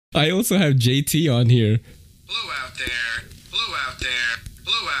I also have JT on here. Blue out there. Blue out there.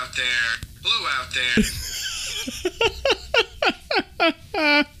 Blue out there. Blue out there.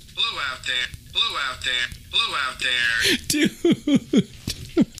 Blue out there. Blue out there. Blue out there. Dude.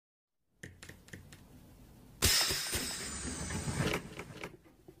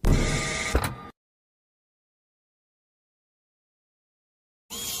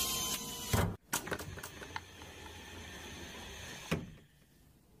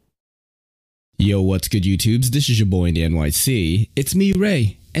 Yo, what's good, YouTubes? This is your boy in the NYC. It's me,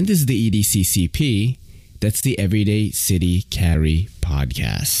 Ray, and this is the EDCCP. That's the Everyday City Carry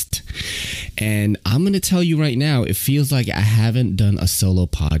podcast. And I'm going to tell you right now, it feels like I haven't done a solo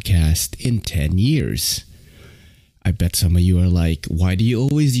podcast in 10 years. I bet some of you are like, why do you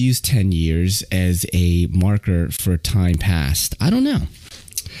always use 10 years as a marker for time past? I don't know.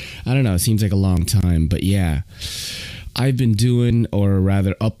 It seems like a long time, but yeah. I've been doing, or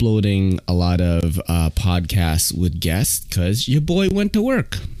rather uploading, a lot of podcasts with guests because your boy went to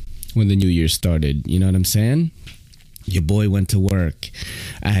work when the new year started. You know what I'm saying? Your boy went to work.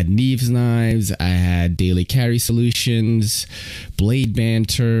 I had Neves Knives. I had Daily Carry Solutions, Blade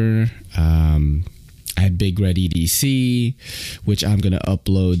Banter. I had Big Red EDC, which I'm going to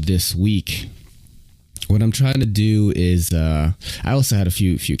upload this week. What I'm trying to do is, I also had a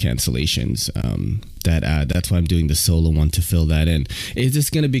few cancellations. That's why I'm doing the solo one to fill that in. Is this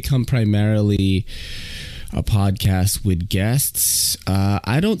going to become primarily a podcast with guests?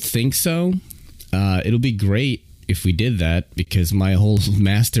 I don't think so. It'll be great if we did that, because my whole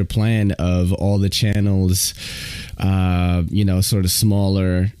master plan of all the channels, sort of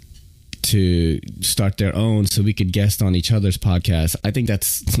smaller, to start their own so we could guest on each other's podcasts. I think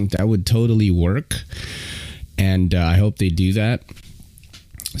that would totally work. And I hope they do that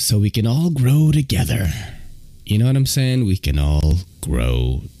so we can all grow together. You know what I'm saying? We can all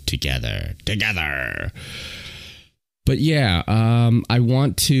grow together. But yeah, I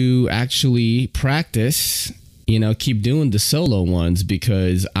want to actually practice, keep doing the solo ones,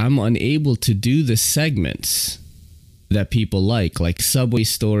 because I'm unable to do the segments that people like Subway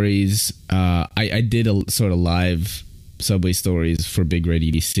Stories. I did a sort of live Subway Stories for Big Red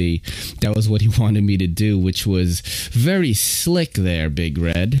EDC. That was what he wanted me to do, which was very slick there, Big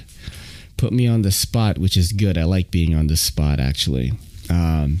Red. Put me on the spot, which is good. I like being on the spot, actually.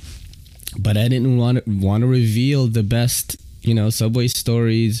 But I didn't want to reveal the best, Subway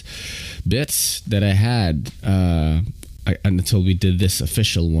Stories bits that I had until we did this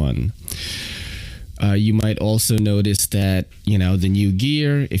official one. You might also notice that, the new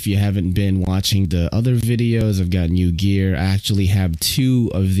gear, if you haven't been watching the other videos, I've got new gear. I actually have 2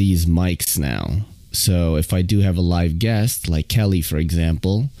 of these mics now. So if I do have a live guest, like Kelly, for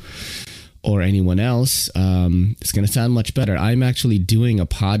example, or anyone else, it's going to sound much better. I'm actually doing a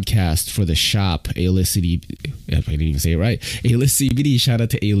podcast for the shop, A-List CBD. If I didn't even say it right, A-List CBD. Shout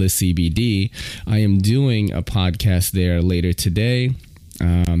out to A-List CBD. I am doing a podcast there later today.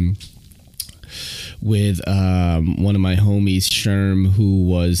 With one of my homies, Sherm, who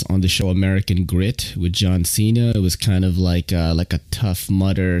was on the show American Grit with John Cena. It was kind of like a Tough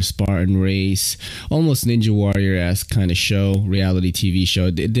Mudder, Spartan Race, almost Ninja Warrior-esque kind of show, reality TV show.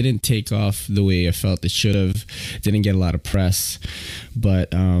 It didn't take off the way I felt it should have. Didn't get a lot of press,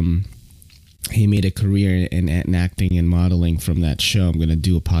 but he made a career in acting and modeling from that show. I'm going to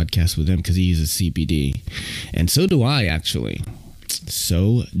do a podcast with him because he uses CBD. And so do I, actually.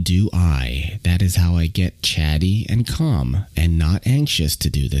 So do I. That is how I get chatty and calm and not anxious to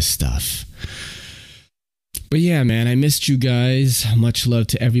do this stuff. But yeah, man, I missed you guys. Much love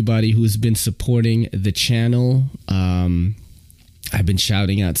to everybody who's been supporting the channel. I've been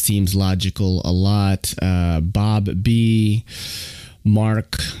shouting out Seems Logical a lot. Bob B.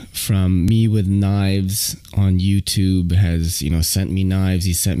 Mark from Me With Knives on YouTube has, sent me knives.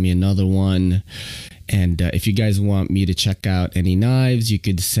 He sent me another one. And if you guys want me to check out any knives, you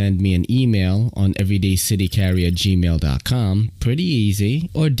could send me an email on everydaycitycarry@gmail.com. Pretty easy.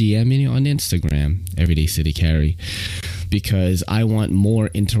 Or DM me on Instagram, everydaycitycarry. Because I want more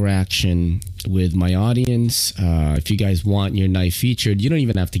interaction with my audience. If you guys want your knife featured, you don't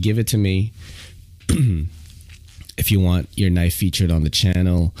even have to give it to me. If you want your knife featured on the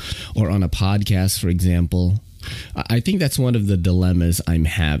channel or on a podcast, for example. I think that's one of the dilemmas I'm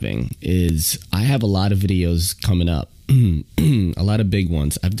having is I have a lot of videos coming up, a lot of big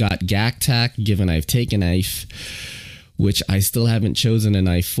ones. I've got Gack Tack, Give a Knife, Take a Knife, which I still haven't chosen a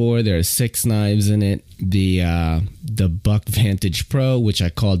knife for. There are 6 knives in it. The Buck Vantage Pro, which I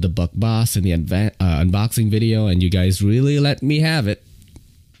called the Buck Boss in the unboxing video, and you guys really let me have it.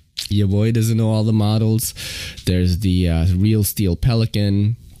 Your boy doesn't know all the models. There's the Real Steel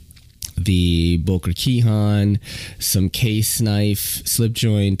Pelican. the Boker Kehan, some case knife, slip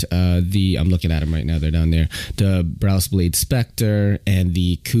joint, I'm looking at them right now, they're down there, the Browse Blade Spectre, and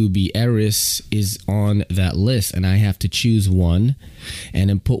the Kubi Eris is on that list, and I have to choose one and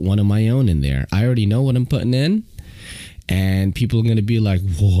then put one of my own in there. I already know what I'm putting in, and people are going to be like,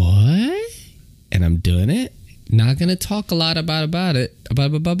 what? And I'm doing it. Not going to talk a lot about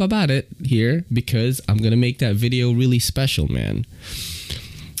it here, because I'm going to make that video really special, man.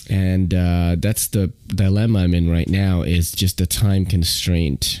 And that's the dilemma I'm in right now, is just a time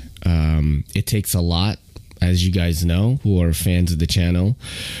constraint. It takes a lot, as you guys know, who are fans of the channel,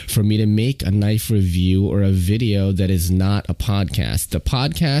 for me to make a knife review or a video that is not a podcast. The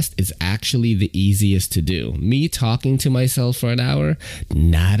podcast is actually the easiest to do. Me talking to myself for an hour,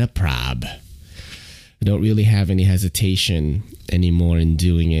 not a prob. I don't really have any hesitation anymore in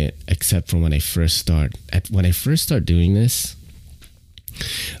doing it, except for when I first start. When I first start doing this,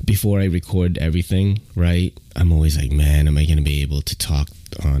 before I record everything, right, I'm always like, man, am I going to be able to talk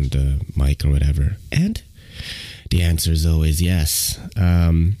on the mic or whatever? And the answer is always yes.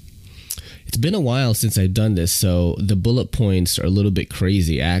 It's been a while since I've done this, so the bullet points are a little bit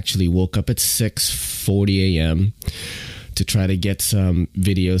crazy. I actually woke up at 6:40 a.m. to try to get some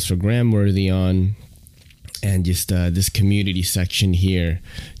videos for Gramworthy on, and just this community section here,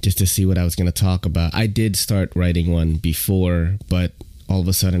 just to see what I was going to talk about. I did start writing one before, but all of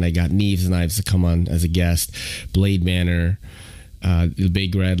a sudden I got Neves Knives to come on as a guest, Blade Manor, the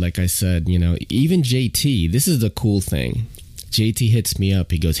Big Red, like I said, you know, even JT. This is the cool thing. JT hits me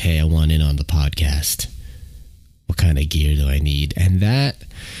up. He goes, hey, I want in on the podcast. What kind of gear do I need? And that,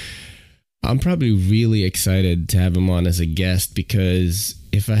 I'm probably really excited to have him on as a guest, because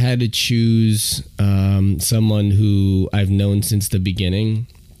if I had to choose someone who I've known since the beginning,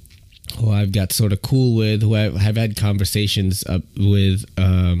 who I've got sort of cool with, who I've had conversations with,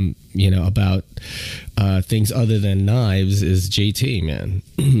 about things other than knives, is JT, man.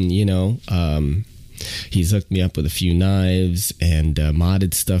 He's hooked me up with a few knives and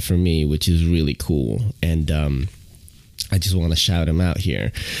modded stuff for me, which is really cool. And I just want to shout him out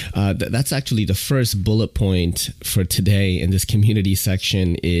here. That's actually the first bullet point for today in this community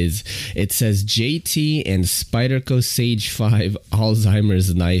section. Is it says JT and Spyderco Sage 5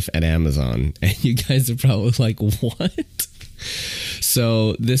 Alzheimer's knife at Amazon. And you guys are probably like, what?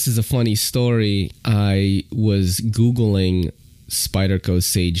 So this is a funny story. I was Googling Spyderco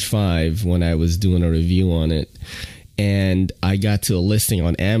Sage 5 when I was doing a review on it. And I got to a listing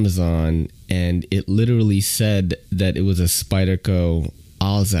on Amazon, and it literally said that it was a Spyderco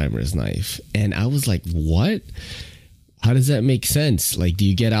Alzheimer's knife. And I was like, what? How does that make sense? Like, do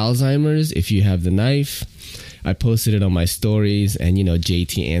you get Alzheimer's if you have the knife? I posted it on my stories, and,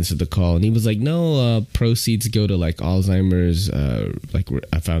 JT answered the call, and he was like, no, proceeds go to like Alzheimer's, like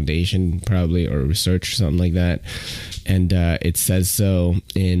a foundation probably, or research or something like that. And it says so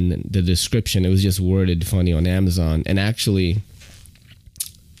in the description. It was just worded funny on Amazon. And actually,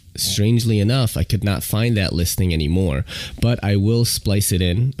 strangely enough, I could not find that listing anymore, but I will splice it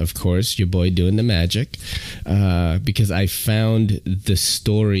in, of course, your boy doing the magic, because I found the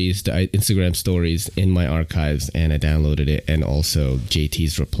stories, the Instagram stories, in my archives, and I downloaded it, and also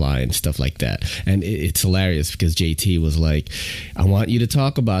JT's reply and stuff like that. And it's hilarious, because JT was like, I want you to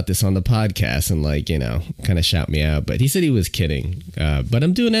talk about this on the podcast, and like, kind of shout me out, but he said he was kidding, but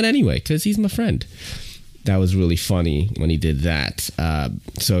I'm doing it anyway, because he's my friend. That was really funny when he did that.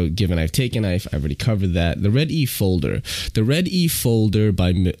 So given I've taken knife, I've already covered that. The Red E folder. The Red E folder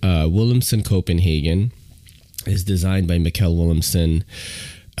by Williamson Copenhagen is designed by Mikkel Williamson.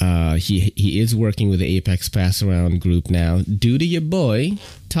 He is working with the Apex Pass Around group now, due to your boy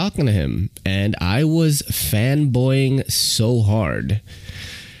talking to him. And I was fanboying so hard.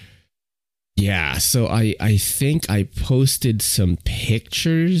 Yeah, so I think I posted some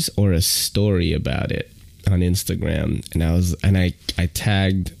pictures or a story about it on Instagram, and I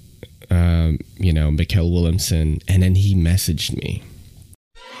tagged Mikkel Williamson, and then he messaged me.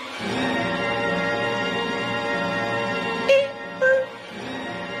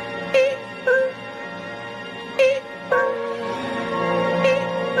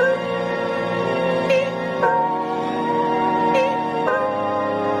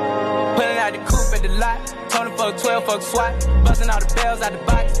 Pulling out the coupe at the lot, told him fuck 12, fuck SWAT, busting all the bells out the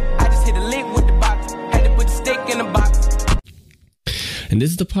box. I just hit a lick with the box. Put the stick in the box. And this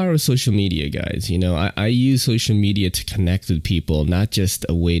is the power of social media, guys. I use social media to connect with people, not just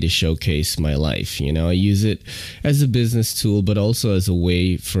a way to showcase my life. I use it as a business tool, but also as a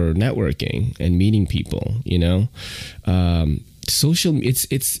way for networking and meeting people.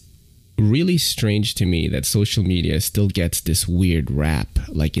 It's really strange to me that social media still gets this weird rap.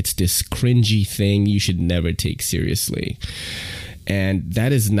 Like it's this cringy thing you should never take seriously. And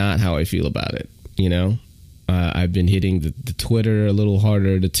that is not how I feel about it, you know? I've been hitting the Twitter a little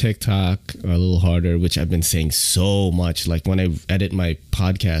harder, the TikTok a little harder, which I've been saying so much. Like when I edit my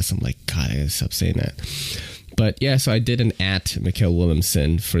podcast, I'm like, God, I gotta stop saying that. But yeah, so I did an @Mikael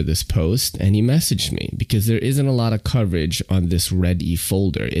Williamson for this post, and he messaged me because there isn't a lot of coverage on this Red E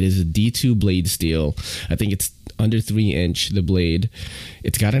folder. It is a D2 blade steel. I think it's under 3-inch, the blade.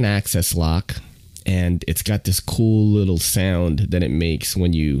 It's got an access lock, and it's got this cool little sound that it makes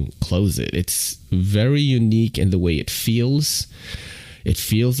when you close it. It's very unique in the way it feels. It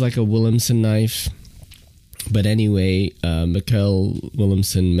feels like a Williamson knife. But anyway, Mikael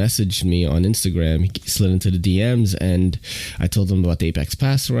Williamson messaged me on Instagram. He slid into the DMs, and I told him about the Apex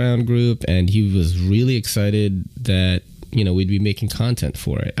Pass Around group, and he was really excited that, you know, we'd be making content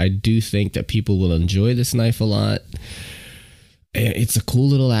for it. I do think that people will enjoy this knife a lot. It's a cool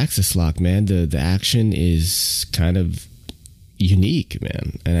little access lock, man. The action is kind of unique,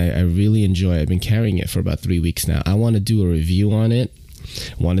 man, and I really enjoy it. I've been carrying it for about 3 weeks now. I want to do a review on it.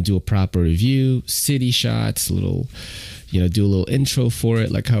 Want to do a proper review, city shots, do a little intro for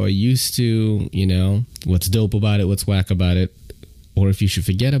it like how I used to, you know, what's dope about it, what's whack about it, or if you should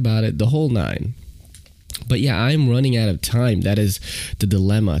forget about it, the whole nine. But yeah, I'm running out of time. That is the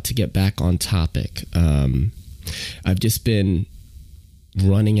dilemma, to get back on topic. I've just been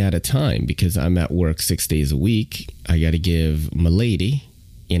running out of time because I'm at work 6 days a week. I got to give my lady,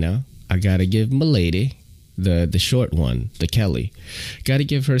 the short one, the Kelly, got to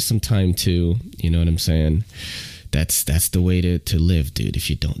give her some time too. You know what I'm saying? That's the way to live, dude. If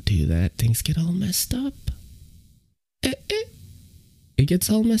you don't do that, things get all messed up. It gets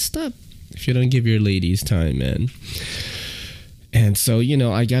all messed up if you don't give your ladies time, man. And so, you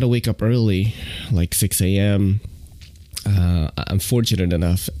know, I got to wake up early, like 6 a.m. I'm fortunate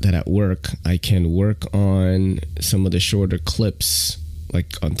enough that at work, I can work on some of the shorter clips,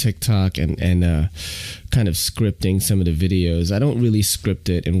 like on TikTok, and kind of scripting some of the videos. I don't really script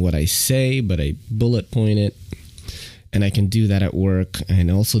it in what I say, but I bullet point it, and I can do that at work and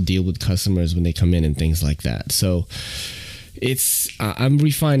also deal with customers when they come in and things like that. So I'm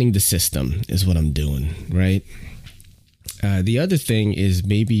refining the system is what I'm doing, right? The other thing is,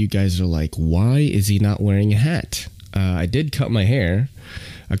 maybe you guys are like, why is he not wearing a hat? I did cut my hair.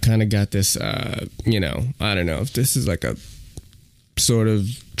 I kind of got this, I don't know if this is like a sort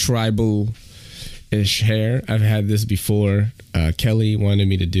of tribal-ish hair. I've had this before. Kelly wanted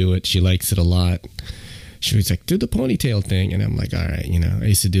me to do it. She likes it a lot. She was like, do the ponytail thing. And I'm like, all right, you know, I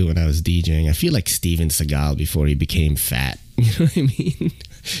used to do it when I was DJing. I feel like Steven Seagal before he became fat. You know what I mean?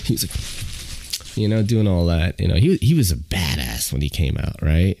 He was like, you know, doing all that. You know, he was a badass when he came out,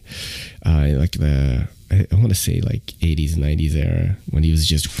 right? Like I want to say like 80s, 90s era, when he was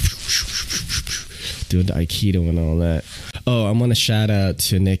just doing the Aikido and all that. Oh, I want to shout out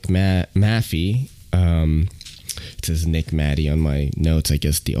to Nick Maffey. It says Nick Matty on my notes. I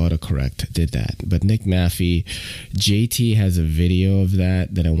guess the autocorrect did that. But Nick Maffey, JT has a video of that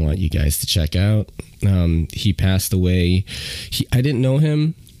I want you guys to check out. He passed away. I didn't know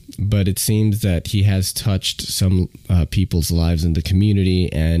him, but it seems that he has touched some people's lives in the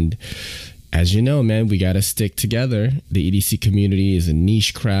community. And as you know, man, we got to stick together. The EDC community is a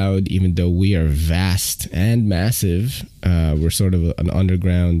niche crowd, even though we are vast and massive. We're sort of an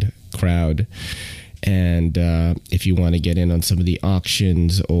underground crowd. And if you want to get in on some of the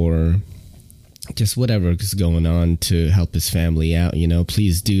auctions or just whatever is going on to help his family out, you know,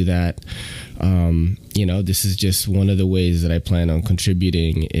 please do that. You know, this is just one of the ways that I plan on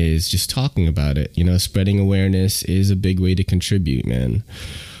contributing, is just talking about it. You know, spreading awareness is a big way to contribute, man.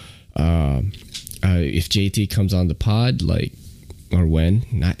 If JT comes on the pod, or when,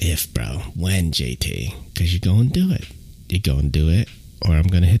 not if, bro, when JT, because you're going to do it. You're going to do it, or I'm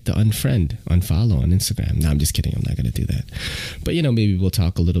going to hit the unfollow on Instagram. No, I'm just kidding. I'm not going to do that. But, you know, maybe we'll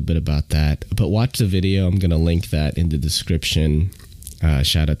talk a little bit about that. But watch the video. I'm going to link that in the description.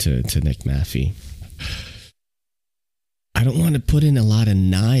 Shout out to Nick Maffey. I don't want to put in a lot of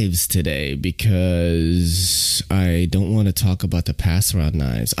knives today because I don't want to talk about the pass around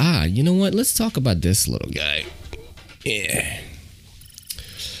knives. You know what? Let's talk about this little guy. Yeah.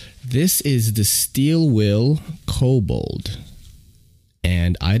 This is the Steel Will Kobold.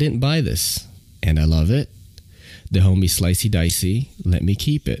 And I didn't buy this. And I love it. The homie Slicey Dicey let me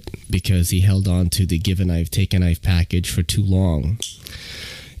keep it because he held on to the give a knife, take a knife package for too long.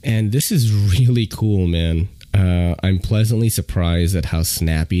 And this is really cool, man. I'm pleasantly surprised at how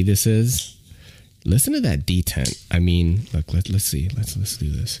snappy this is. Listen to that detent. I mean, look, let's see. Let's do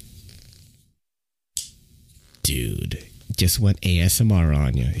this. dude, just went ASMR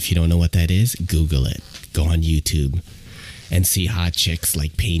on you. If you don't know what that is, Google it. Go on YouTube and see hot chicks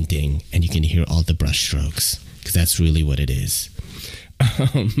like painting, and you can hear all the brush strokes, because that's really what it is.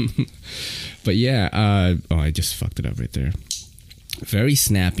 But yeah, I just fucked it up right there. Very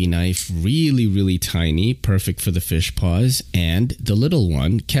snappy knife, really, really tiny, perfect for the fish paws. And the little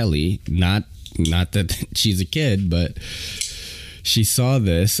one, Kelly, not that she's a kid, but she saw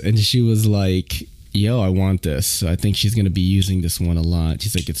this and she was like, yo, I want this. So I think she's going to be using this one a lot.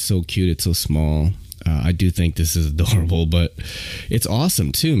 She's like, it's so cute, it's so small. I do think this is adorable, but it's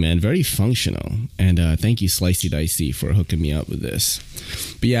awesome too, man. Very functional. And thank you, Slicey Dicey, for hooking me up with this.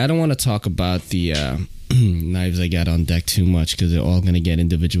 But yeah, I don't want to talk about the knives I got on deck too much, because they're all going to get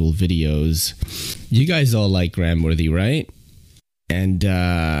individual videos. You guys all like Gramworthy, right? And,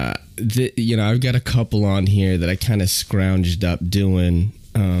 I've got a couple on here that I kind of scrounged up doing.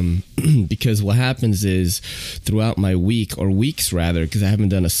 Because what happens is throughout my week, or weeks rather, because I haven't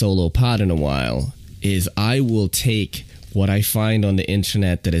done a solo pod in a while, is I will take what I find on the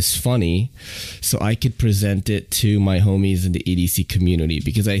internet that is funny so I could present it to my homies in the EDC community,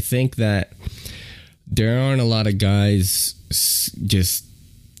 because I think that there aren't a lot of guys just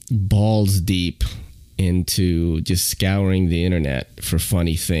balls deep into just scouring the internet for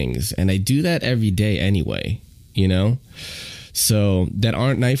funny things. And I do that every day anyway, so that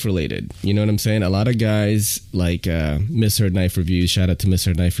aren't knife related. You know what I'm saying? A lot of guys like Misheard Knife Reviews. Shout out to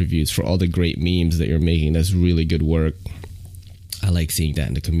Misheard Knife Reviews for all the great memes that you're making. That's really good work. I like seeing that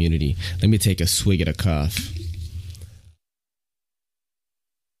in the community. Let me take a swig at a cough.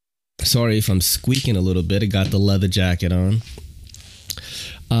 Sorry if I'm squeaking a little bit. I got the leather jacket on.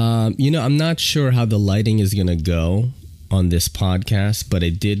 I'm not sure how the lighting is going to go on this podcast, but I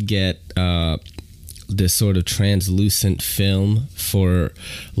did get this sort of translucent film for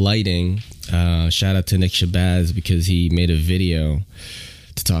lighting. Shout out to Nick Shabazz, because he made a video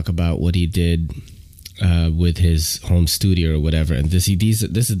to talk about what he did with his home studio or whatever. And this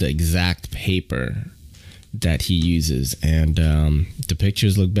is the exact paper that he uses, and the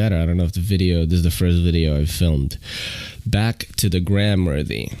pictures look better. I don't know if this is the first video I've filmed. Back to the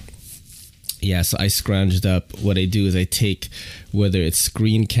Gramworthy. Yeah, so I scrounged up. What I do is I take, whether it's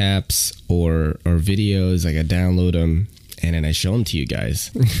screen caps or videos, like I download them and then I show them to you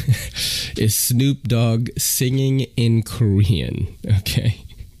guys. Is Snoop Dogg singing in Korean? Okay.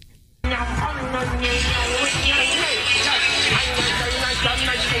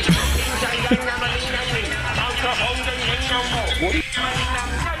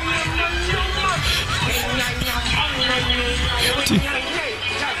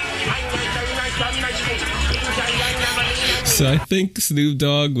 So I think Snoop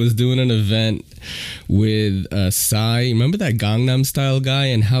Dogg was doing an event with Psy. Remember that Gangnam Style guy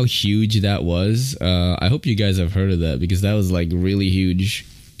and how huge that was? I hope you guys have heard of that, because that was like really huge.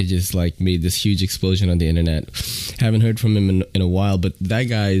 It just like made this huge explosion on the internet. Haven't heard from him in a while, but that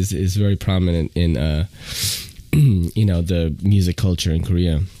guy is very prominent in the music culture in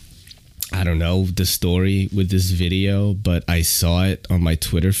Korea. I don't know the story with this video, but I saw it on my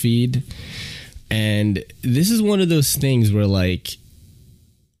Twitter feed. And this is one of those things where, like,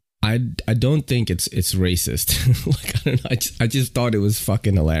 I don't think it's racist. Like, I don't know. I just thought it was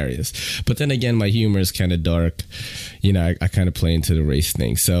fucking hilarious. But then again, my humor is kind of dark. I kind of play into the race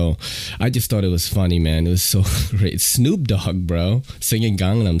thing. So I just thought it was funny, man. It was so great. Snoop Dogg, bro, singing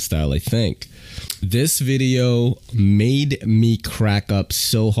Gangnam Style, I think. This video made me crack up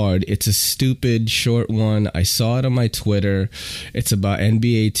so hard. It's a stupid short one. I saw it on my Twitter. It's about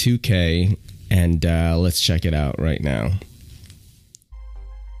NBA 2K. And let's check it out right now.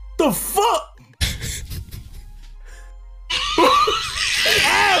 The fuck?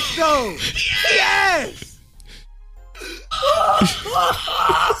 Yes, though. Yes.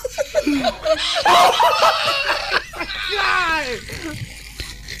 God.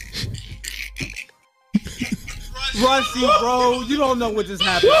 Rusty, bro, you don't know what just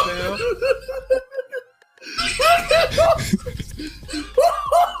happened, fam.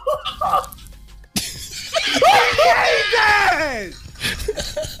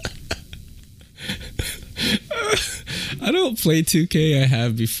 I don't play 2K. I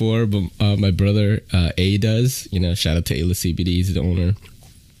have before, but my brother A does. Shout out to Ayla CBD, he's the owner.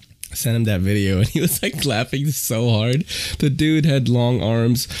 I sent him that video and he was like laughing so hard. The dude had long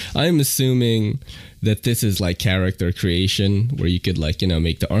arms. I'm assuming that this is like character creation where you could like,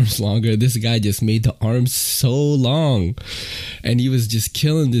 make the arms longer. This guy just made the arms so long and he was just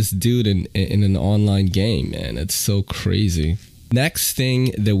killing this dude in an online game, man. It's so crazy. Next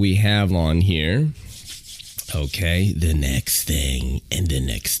thing that we have on here. Okay, the next thing. And the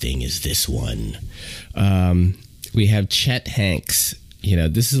next thing is this one. We have Chet Hanks. You know,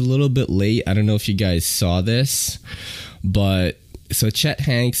 this is a little bit late. I don't know if you guys saw this, but so Chet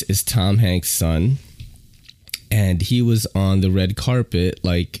Hanks is Tom Hanks' son, and he was on the red carpet,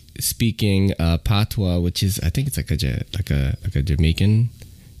 like speaking patois, which is, I think it's like a Jamaican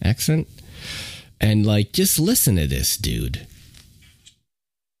accent, and like just listen to this dude.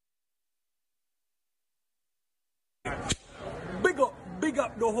 Big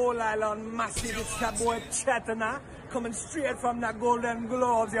up the whole island, massive. It's that boy Chatana, coming straight from that Golden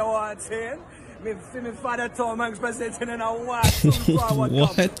Globes, you want saying? Me father Tom Hanks presenting in a watch.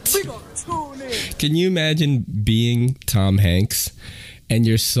 What? Big up, tune in. Can you imagine being Tom Hanks and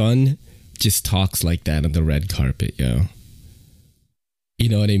your son just talks like that on the red carpet, yo? You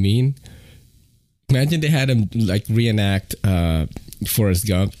know what I mean? Imagine they had him like reenact Forrest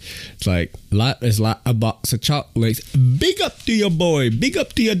Gump. It's like, there's a box of chocolates. Big up to your boy. Big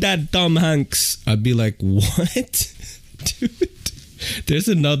up to your dad, Tom Hanks. I'd be like, what? Dude. There's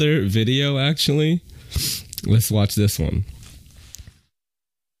another video, actually. Let's watch this one.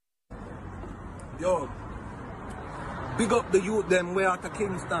 Yo, big up the youth them way out of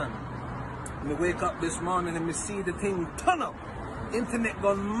Kingston. Me wake up this morning and me see the thing turn up. Internet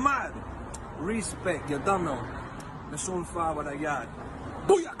gone mad. Respect, you don't know. Me soon forward a yard.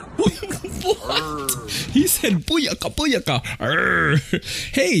 Booyaka, booyaka. He said, booyaka, booyaka. Arr.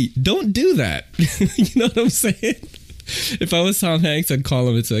 Hey, don't do that. You know what I'm saying? If I was Tom Hanks, I'd call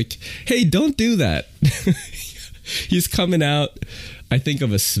him. It's like, hey, don't do that. He's coming out, I think,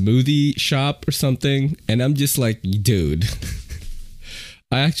 of a smoothie shop or something. And I'm just like, dude.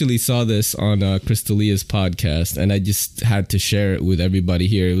 I actually saw this on Crystalia's podcast, and I just had to share it with everybody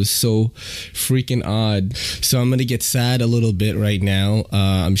here. It was so freaking odd. So I'm going to get sad a little bit right now.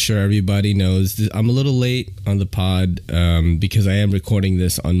 I'm sure everybody knows. I'm a little late on the pod because I am recording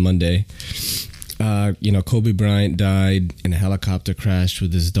this on Monday. Kobe Bryant died in a helicopter crash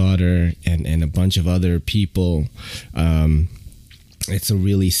with his daughter and a bunch of other people. It's a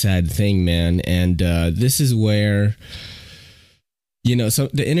really sad thing, man. And this is where, so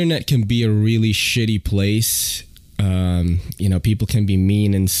the internet can be a really shitty place. People can be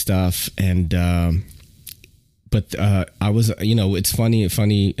mean and stuff. And, but I was, it's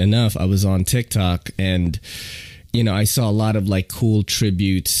funny enough, I was on TikTok and, I saw a lot of like cool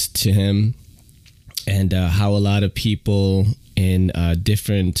tributes to him. And how a lot of people in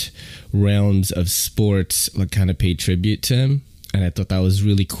different realms of sports like kind of paid tribute to him. And I thought that was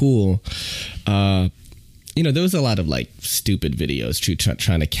really cool. There was a lot of like stupid videos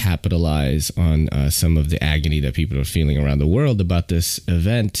trying to capitalize on some of the agony that people are feeling around the world about this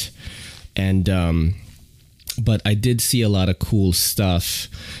event. And but I did see a lot of cool stuff.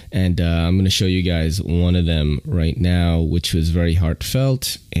 And I'm going to show you guys one of them right now, which was very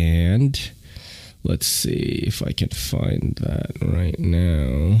heartfelt. And let's see if I can find that right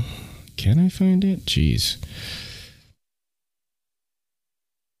now. Can I find it? Jeez.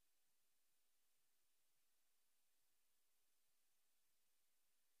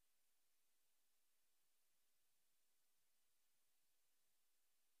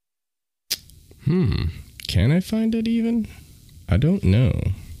 Can I find it even? I don't know.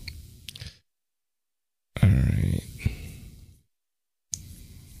 All right.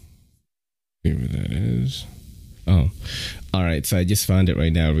 See where that is. Oh, all right. So I just found it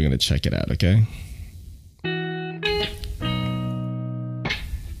right now. We're going to check it out, okay?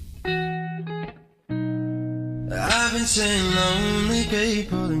 I've been seeing lonely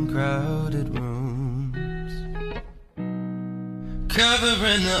people in crowded rooms,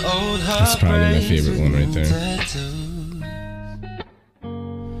 covering the old That's probably my favorite one right there. Tattoos.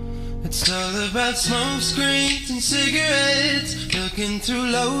 It's all about smoke screens and cigarettes, looking through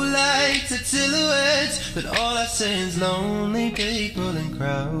low lights at silhouettes, but all I see is lonely people in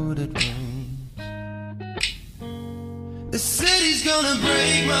crowded rooms. The city's gonna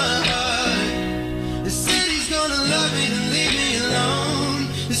break my heart. The city's gonna love me and leave me alone.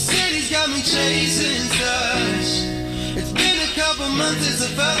 The city's got me chasing stars. It's been a couple months since I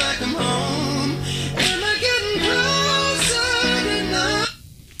felt like I'm home. Am I getting closer to now?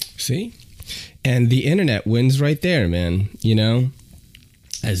 See? And the internet wins right there, man.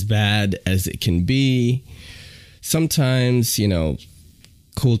 As bad as it can be, sometimes,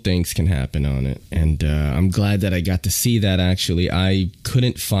 cool things can happen on it. And I'm glad that I got to see that, actually. I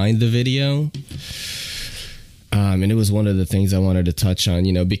couldn't find the video. And it was one of the things I wanted to touch on,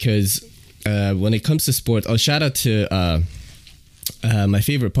 because when it comes to sports, shout out to my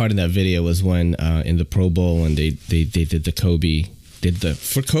favorite part of that video was when in the Pro Bowl and they did the Kobe did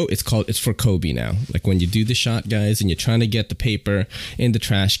it's for Kobe now. Like when you do the shot, guys, and you're trying to get the paper in the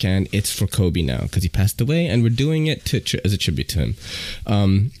trash can, it's for Kobe now because he passed away, and we're doing it as a tribute to him.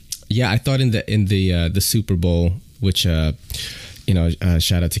 I thought in the Super Bowl, which shout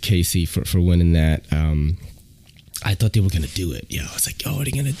out to Casey for winning that. I thought they were gonna do it. I was like, oh,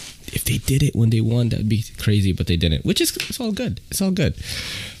 if they did it when they won, that'd be crazy, but they didn't. It's all good. It's all good.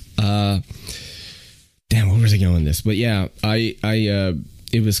 Damn, where was I going with this? But yeah,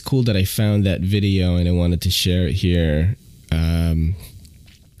 it was cool that I found that video and I wanted to share it here.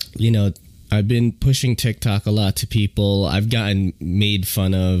 I've been pushing TikTok a lot to people. I've gotten made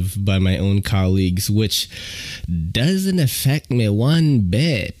fun of by my own colleagues, which doesn't affect me one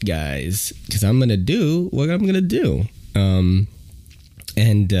bit, guys, because I'm going to do what I'm going to do.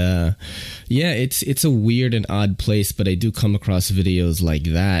 It's a weird and odd place, but I do come across videos like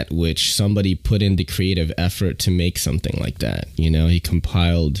that, which somebody put in the creative effort to make something like that. He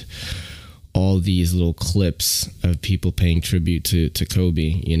compiled all these little clips of people paying tribute to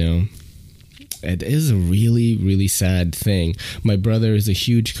Kobe, It is a really, really sad thing. My brother is a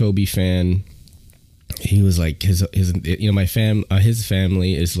huge Kobe fan. He was like his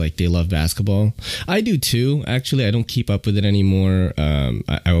family is like, they love basketball. I do too. Actually, I don't keep up with it anymore.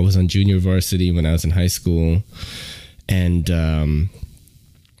 I was on junior varsity when I was in high school, and I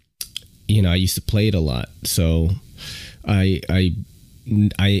used to play it a lot. So I'm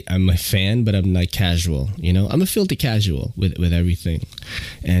a fan, but I'm like casual, I'm a filthy casual with everything.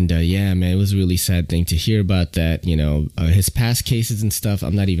 And man, it was a really sad thing to hear about that, his past cases and stuff.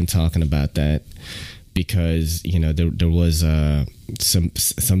 I'm not even talking about that because, there was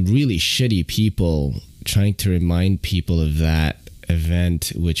some really shitty people trying to remind people of that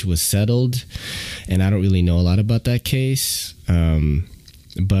event, which was settled. And I don't really know a lot about that case.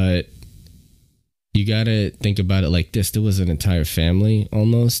 But you gotta think about it like this. There was an entire family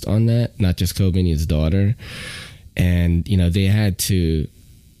almost on that, not just Kobe and his daughter. And, they had to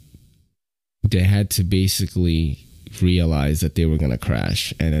basically realize that they were going to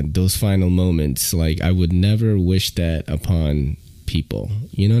crash. And at those final moments, like, I would never wish that upon people.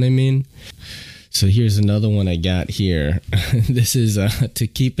 You know what I mean? So here's another one I got here. This is to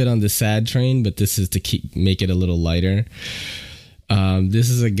keep it on the sad train, but this is to make it a little lighter. This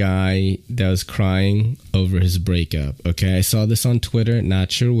is a guy that was crying over his breakup. Okay, I saw this on Twitter. Not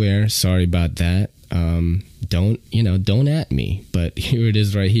sure where. Sorry about that. Don't at me. But here it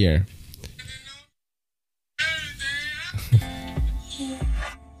is right here.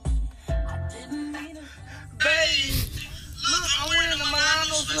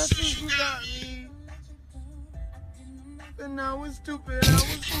 And I was stupid. I was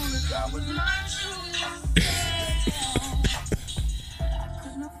foolish. I was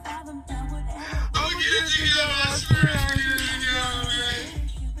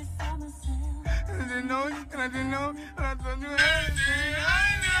I didn't know, and I told you everything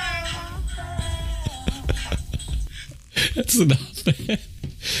I know. That's enough.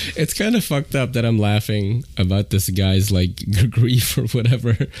 It's kind of fucked up that I'm laughing about this guy's like grief or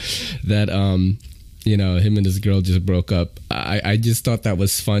whatever, that him and his girl just broke up. I just thought that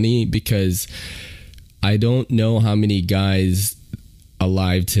was funny because I don't know how many guys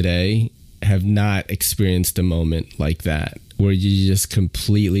alive today have not experienced a moment like that where you're just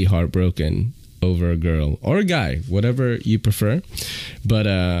completely heartbroken over a girl or a guy, whatever you prefer. But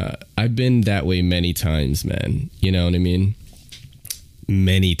I've been that way many times, man. You know what I mean?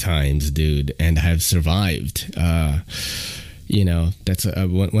 Many times, dude, and have survived. That's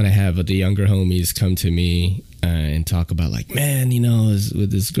when I have the younger homies come to me and talk about like, man, I was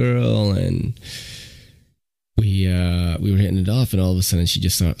with this girl and we were hitting it off, and all of a sudden she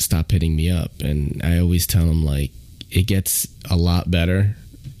just stopped hitting me up. And I always tell them like, it gets a lot better.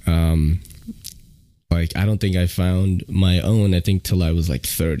 Like, I don't think I found my own, I think, till I was like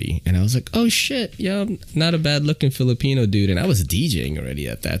 30. And I was like, oh shit, yeah, I'm not a bad looking Filipino dude. And I was DJing already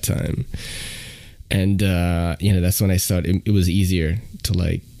at that time. And, that's when I started. It was easier to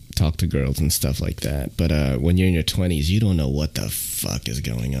like talk to girls and stuff like that. But when you're in your 20s, you don't know what the fuck is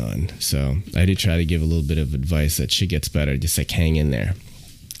going on. So I did try to give a little bit of advice that shit gets better. Just like, hang in there.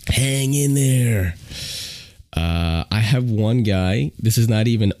 Hang in there. I have one guy. This is not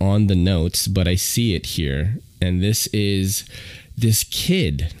even on the notes, but I see it here. And this is this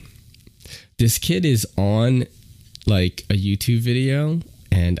kid. This kid is on like a YouTube video.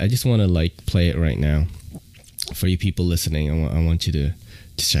 And I just want to like play it right now for you people listening. I want you to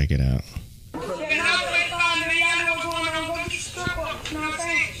check it out.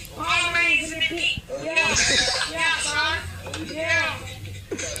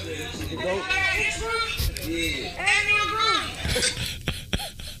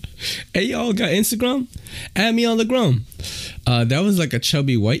 Hey, y'all got Instagram? Add me on the Grum. That was like a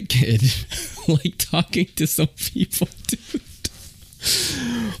chubby white kid, like talking to some people, dude.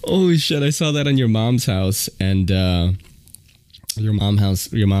 Holy shit! I saw that on your mom's house and your mom's house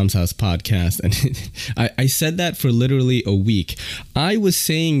podcast, and I said that for literally a week. I was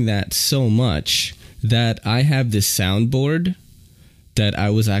saying that so much that I have this soundboard that I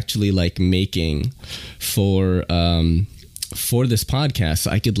was actually like making for this podcast.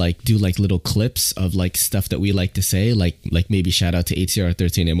 So I could like do like little clips of like stuff that we like to say, like maybe shout out to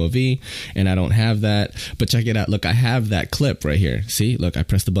HCR13MOV, and I don't have that, but check it out. Look, I have that clip right here. See, look, I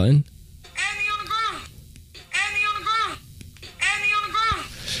press the button. Add me on the Grum. Add me on the Grum. Add me on the Grum.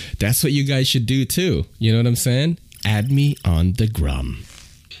 That's what you guys should do too. You know what I'm saying? Add me on the Grum.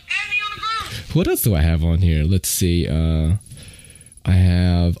 Add me on the Grum. What else do I have on here? Let's see. I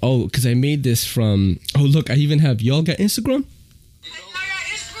have, because I made this from, look, I even have, y'all got Instagram?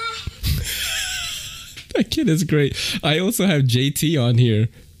 That kid is great. I also have JT on here.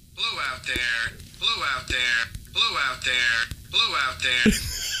 Blue out there. Blue out there. Blue out there. Blue out there.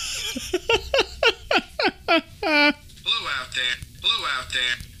 Blue out there. Blue out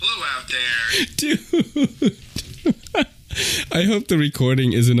there. Blue out there. Dude. I hope the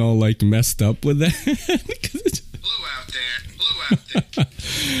recording isn't all like messed up with that. Blue out there. Blue out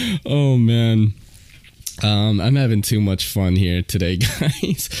there. Oh man. I'm having too much fun here today,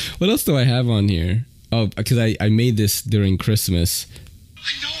 guys. What else do I have on here? Oh, because I made this during Christmas.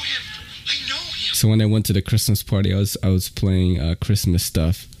 I know him. I know him. So when I went to the Christmas party, I was playing Christmas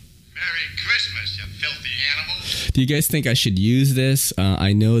stuff. Merry Christmas, you filthy animal. Do you guys think I should use this?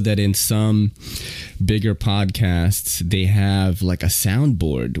 I know that in some bigger podcasts, they have like a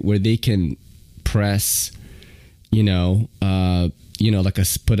soundboard where they can press, like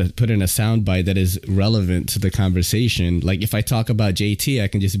put in a soundbite that is relevant to the conversation. Like if I talk about JT, I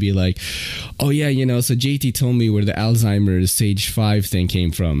can just be like, oh yeah, so JT told me where the Alzheimer's stage 5 thing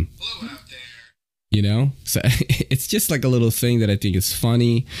came from. Blue out there. So it's just like a little thing that I think is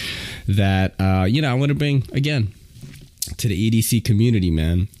funny that, I want to bring again to the EDC community,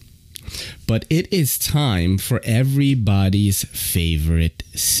 man. But it is time for everybody's favorite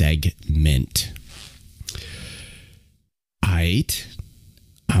segment. Aight,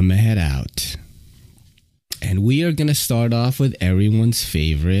 I'ma head out. And we are going to start off with everyone's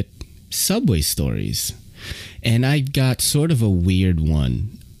favorite Subway stories. And I got sort of a weird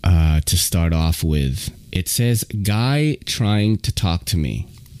one to start off with. It says, guy trying to talk to me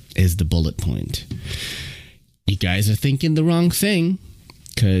is the bullet point. You guys are thinking the wrong thing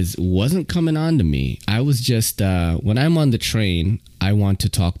because it wasn't coming on to me. I was just, when I'm on the train, I want to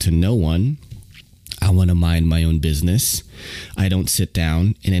talk to no one. I want to mind my own business. I don't sit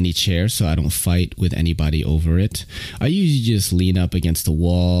down in any chair, so I don't fight with anybody over it. I usually just lean up against the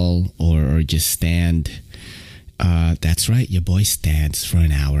wall or just stand. That's right, your boy stands for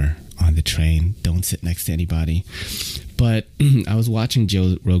an hour on the train. Don't sit next to anybody. But I was watching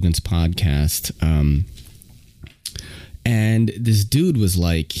Joe Rogan's podcast, and this dude was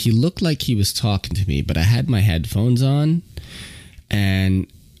like, he looked like he was talking to me, but I had my headphones on, and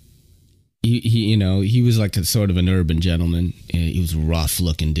he was like a sort of an urban gentleman. He was a rough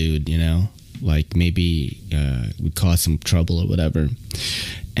looking dude, like maybe would cause some trouble or whatever.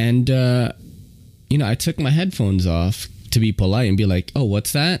 And, I took my headphones off to be polite and be like, oh,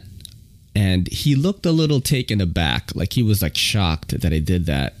 what's that? And he looked a little taken aback, like he was like shocked that I did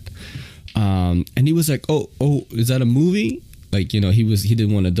that. And he was like, oh, is that a movie? Like, he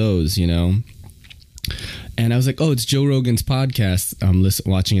did one of those, And I was like, oh, it's Joe Rogan's podcast. I'm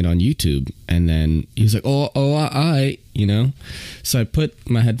watching it on YouTube. And then he was like, I. So I put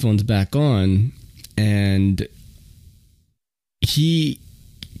my headphones back on, and he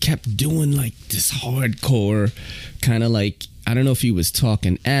kept doing like this hardcore kind of like, I don't know if he was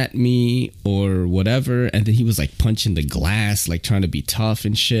talking at me or whatever. And then he was like punching the glass, like trying to be tough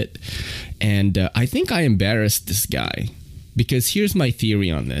and shit. And I think I embarrassed this guy. Because here's my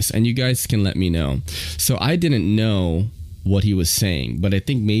theory on this, and you guys can let me know. So I didn't know what he was saying, but I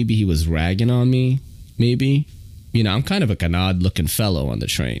think maybe he was ragging on me, maybe. I'm kind of like an odd-looking fellow on the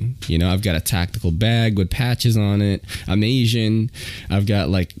train. I've got a tactical bag with patches on it. I'm Asian. I've got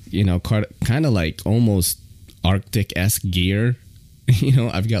like, kind of like almost Arctic-esque gear.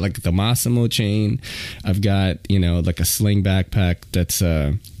 I've got like the Massimo chain. I've got, like a sling backpack that's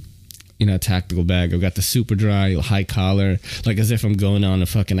a tactical bag. I've got the super dry, high collar, like as if I'm going on a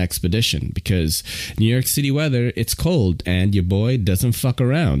fucking expedition, because New York City weather, it's cold, and your boy doesn't fuck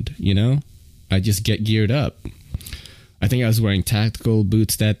around, I just get geared up. I think I was wearing tactical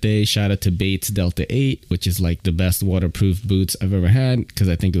boots that day. Shout out to Bates Delta 8, which is like the best waterproof boots I've ever had because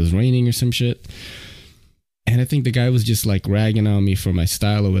I think it was raining or some shit. And I think the guy was just like ragging on me for my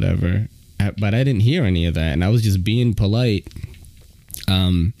style or whatever. But I didn't hear any of that. And I was just being polite.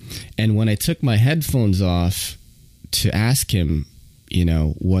 And when I took my headphones off to ask him, you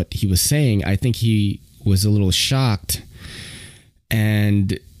know, what he was saying, I think he was a little shocked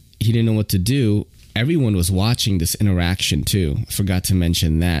and he didn't know what to do. Everyone was watching this interaction too. I forgot to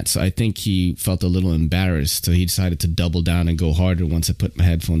mention that. So I think he felt a little embarrassed. So he decided to double down and go harder once I put my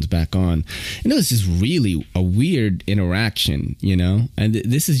headphones back on. And it was just really a weird interaction, you know? And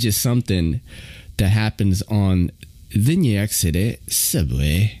this is just something that happens on the New York City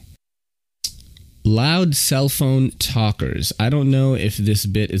subway. Loud cell phone talkers. I don't know if this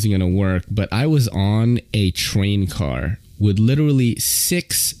bit is going to work, but I was on a train car with literally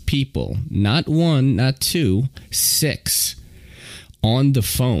 6 people, not 1, not 2, 6 on the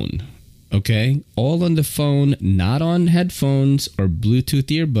phone, okay? All on the phone, not on headphones or Bluetooth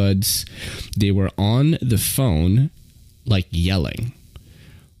earbuds. They were on the phone, like yelling.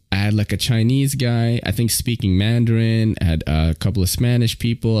 I had like a Chinese guy, I think speaking Mandarin. I had a couple of Spanish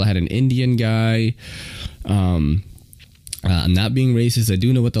people. I had an Indian guy. I'm not being racist. I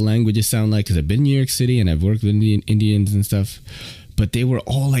do know what the languages sound like because I've been in New York City and I've worked with Indians and stuff. But they were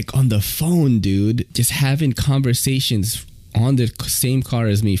all like on the phone, dude, just having conversations on the same car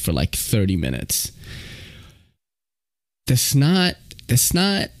as me for like 30 minutes. That's not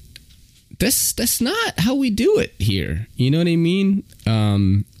how we do it here. You know what I mean?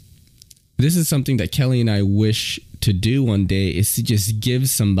 This is something that Kelly and I wish to do one day, is to just give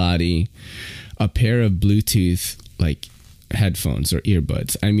somebody a pair of Bluetooth like headphones or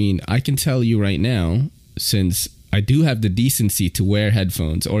earbuds. I mean, I can tell you right now, since I do have the decency to wear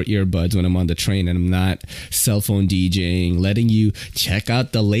headphones or earbuds when I'm on the train and I'm not cell phone DJing, letting you check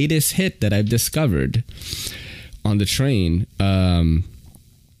out the latest hit that I've discovered on the train.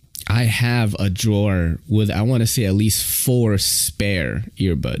 I have a drawer with, I want to say, at least 4 spare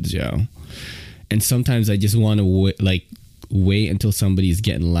earbuds, yo. And sometimes I just want to wait until somebody's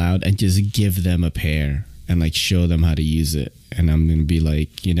getting loud and just give them a pair and like show them how to use it. And I'm going to be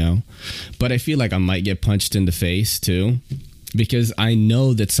like, you know, but I feel like I might get punched in the face too, because I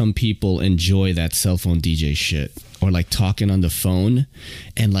know that some people enjoy that cell phone DJ shit, or like talking on the phone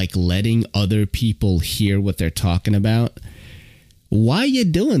and like letting other people hear what they're talking about. Why are you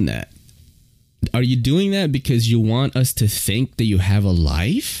doing that? Are you doing that because you want us to think that you have a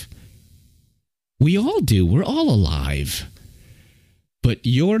life? We all do. We're all alive. But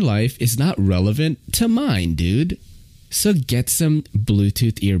your life is not relevant to mine, dude. So get some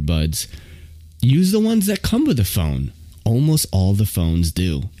Bluetooth earbuds. Use the ones that come with the phone. Almost all the phones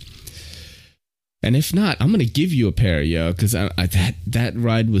do. And if not, I'm going to give you a pair, yo, because that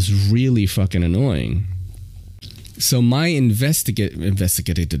ride was really fucking annoying. So my investigative, is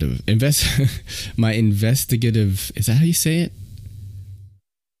that how you say it?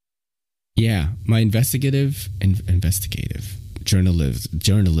 Yeah, my investigative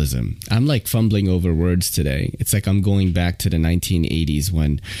journalism. I'm like fumbling over words today. It's like I'm going back to the 1980s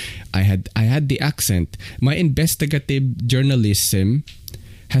when I had the accent. My investigative journalism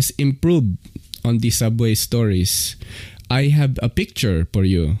has improved on the subway stories. I have a picture for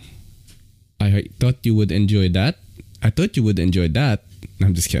you. I thought you would enjoy that.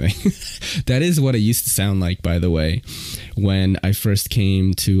 I'm just kidding. That is what it used to sound like, by the way, when I first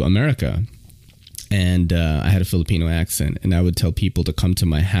came to America. And I had a Filipino accent, and I would tell people to come to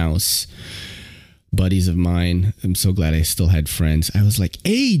my house. Buddies of mine, I'm so glad I still had friends. I was like,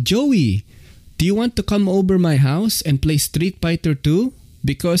 hey, Joey, do you want to come over my house and play Street Fighter 2?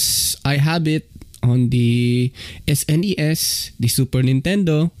 Because I have it on the SNES, the Super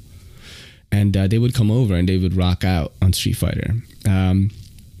Nintendo. And they would come over and they would rock out on Street Fighter.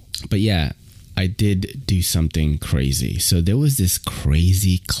 But yeah, I did do something crazy. So there was this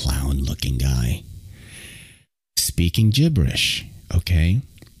crazy clown looking guy speaking gibberish, okay?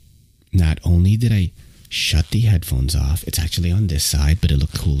 Not only did I shut the headphones off, it's actually on this side, but it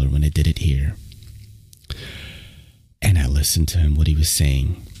looked cooler when I did it here. And I listened to him, what he was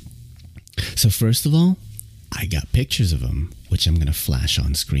saying. So first of all, I got pictures of him, which I'm going to flash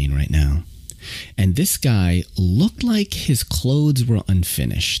on screen right now. And this guy looked like his clothes were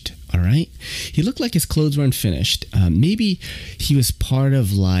unfinished, all right? He looked like his clothes were unfinished. Maybe he was part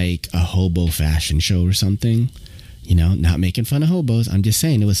of like a hobo fashion show or something. You know, not making fun of hobos. I'm just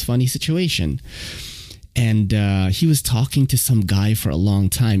saying it was a funny situation. And he was talking to some guy for a long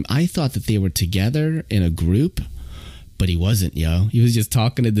time. I thought that they were together in a group, But he wasn't, yo. He was just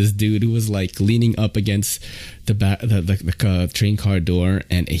talking to this dude who was like leaning up against the train car door,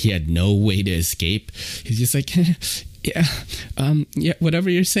 and he had no way to escape. He's just like, yeah,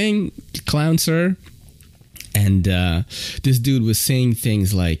 whatever you're saying, clown sir. And this dude was saying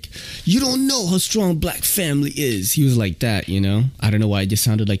things like, you don't know how strong black family is. He was like that, you know. I don't know why I just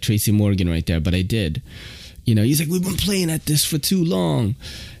sounded like Tracy Morgan right there, but I did. You know, he's like, we've been playing at this for too long.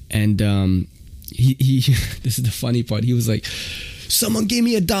 And he this is the funny part. He was like, someone gave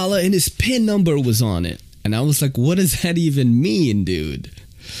me $1 and his PIN number was on it. And I was like, what does that even mean, dude?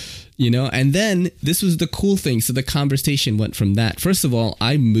 You know, and then this was the cool thing. So the conversation went from that. First of all,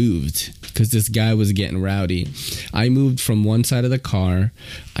 I moved because this guy was getting rowdy. I moved from one side of the car.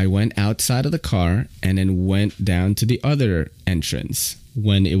 I went outside of the car and then went down to the other entrance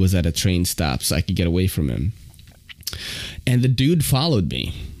when it was at a train stop so I could get away from him. And the dude followed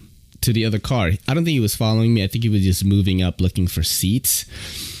me to the other car. I don't think he was following me. I think he was just moving up looking for seats.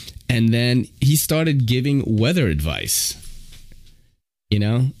 And then he started giving weather advice. You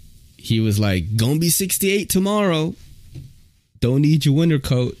know, he was like, gonna be 68 tomorrow. Don't need your winter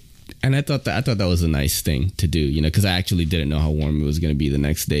coat. And I thought that was a nice thing to do, you know, because I actually didn't know how warm it was going to be the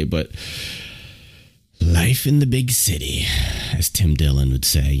next day. But life in the big city, as Tim Dillon would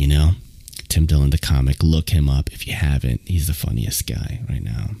say, you know. Tim Dillon, the comic. Look him up if you haven't. He's the funniest guy right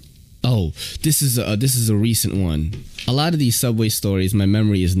now. Oh, this is a recent one. A lot of these subway stories, my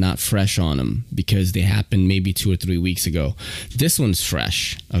memory is not fresh on them because they happened maybe 2 or 3 weeks ago. This one's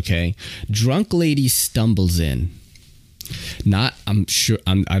fresh, okay? Drunk lady stumbles in. I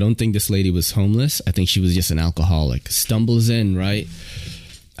don't think this lady was homeless. I think she was just an alcoholic. Stumbles in, right?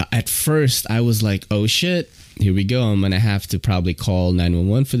 At first, I was like, oh shit, here we go. I'm going to have to probably call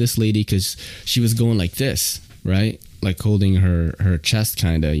 911 for this lady because she was going like this, right? Like holding her chest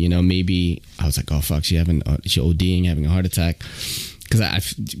kind of, you know, maybe I was like, oh fuck, she ODing, having a heart attack.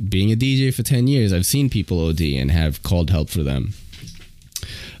 Because being a DJ for 10 years, I've seen people OD and have called help for them.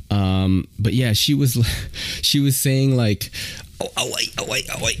 But yeah, she was saying like,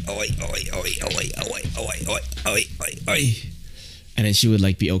 and then she would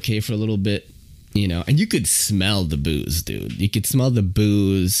like be okay for a little bit, you know, and you could smell the booze, dude. You could smell the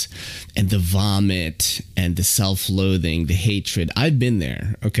booze and the vomit and the self-loathing, the hatred. I've been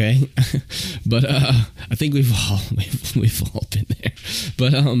there, okay? But I think we've all been there.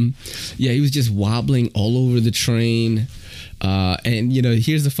 But yeah, he was just wobbling all over the train. And you know,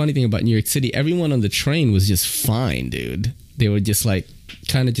 here's the funny thing about New York City. Everyone on the train was just fine, dude. They were just like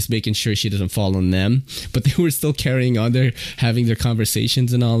kind of just making sure she doesn't fall on them, but they were still carrying on there, having their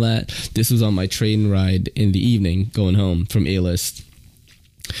conversations and all that. This was on my train ride in the evening going home from A-List.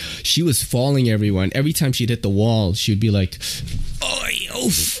 She was falling everywhere, and every time she'd hit the wall, she'd be like,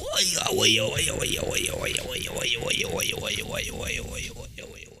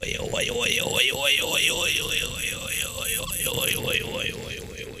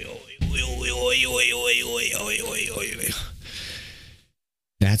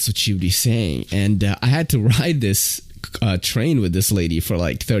 that's what she would be saying. And I had to ride this train with this lady for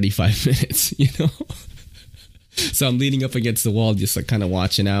like 35 minutes, you know? So I'm leaning up against the wall, just like kind of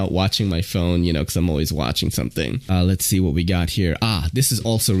watching my phone, you know, because I'm always watching something. Let's see what we got here. This is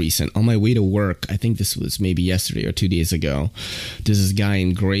also recent. On my way to work, I think this was maybe yesterday or 2 days ago, there's this guy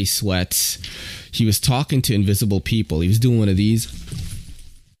in gray sweats. He was talking to invisible people. He was doing one of these,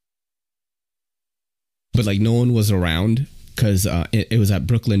 but like no one was around because it was at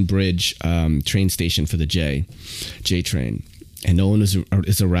Brooklyn Bridge train station for the J train. And no one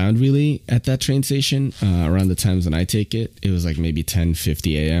is around really at that train station around the times when I take it. It was like maybe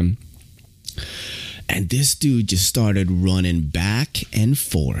 10:50 a.m. And this dude just started running back and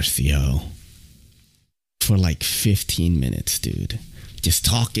forth, yo, for like 15 minutes, dude. Just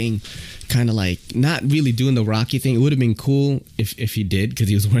talking, kind of like not really doing the Rocky thing. It would have been cool if he did, because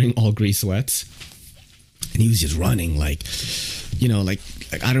he was wearing all gray sweats. And he was just running like, you know, like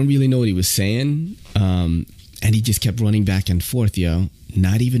I don't really know what he was saying. And he just kept running back and forth, yo.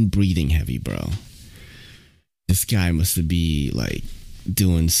 Not even breathing heavy, bro. This guy must be like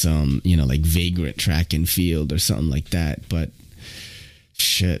doing some, you know, like vagrant track and field or something like that. But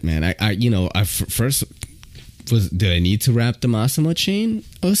shit, man. I first did I need to wrap the Massimo chain?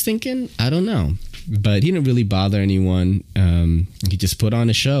 I was thinking, I don't know. But he didn't really bother anyone. He just put on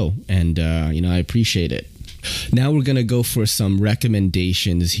a show, and I appreciate it. Now we're going to go for some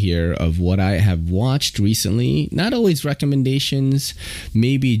recommendations here of what I have watched recently. Not always recommendations,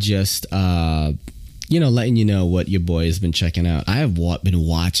 maybe just, letting you know what your boy has been checking out. I have been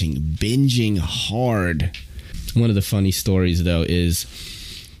binging hard. One of the funny stories, though, is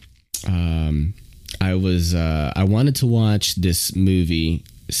I wanted to watch this movie,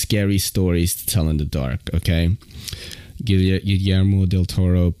 Scary Stories to Tell in the Dark. Okay, Guillermo del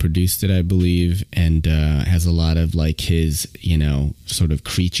Toro produced it, I believe, and has a lot of like his, sort of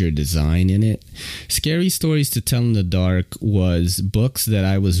creature design in it. Scary Stories to Tell in the Dark was books that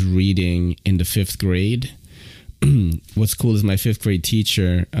I was reading in the 5th grade. What's cool is my 5th grade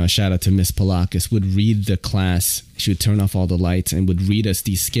teacher, shout out to Miss Palakis, would read the class. She would turn off all the lights and would read us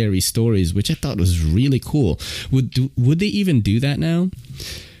these scary stories, which I thought was really cool. Would they even do that now?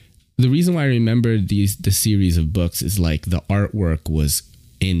 The reason why I remember the series of books is like the artwork was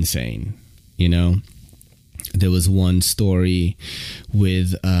insane. There was one story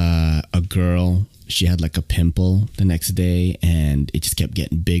with a girl. She had like a pimple the next day, and it just kept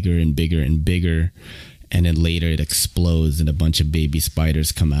getting bigger and bigger and bigger. And then later it explodes and a bunch of baby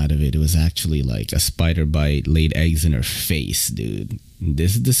spiders come out of it. It was actually like a spider bite laid eggs in her face, dude.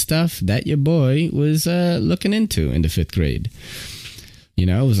 This is the stuff that your boy was looking into in the 5th grade. It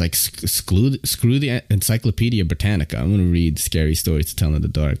was like, screw the Encyclopedia Britannica. I'm going to read Scary Stories to Tell in the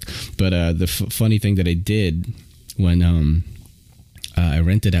Dark. But the funny thing that I did when I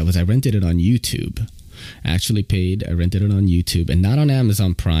rented it was I rented it on YouTube. I actually paid. I rented it on YouTube and not on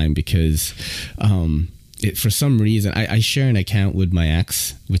Amazon Prime because for some reason, I share an account with my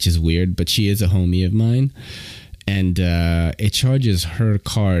ex, which is weird, but she is a homie of mine. And it charges her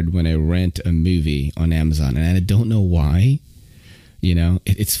card when I rent a movie on Amazon. And I don't know why.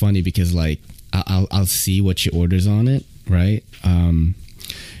 It's funny because, like, I'll see what she orders on it, right? And,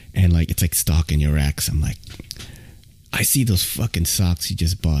 like, it's like stalking your ex. I'm like, I see those fucking socks you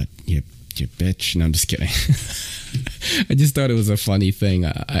just bought, you bitch. No, I'm just kidding. I just thought it was a funny thing.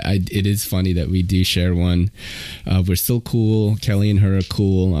 It is funny that we do share one. We're still cool. Kelly and her are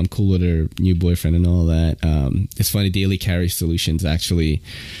cool. I'm cool with her new boyfriend and all that. It's funny. Daily Carry Solutions actually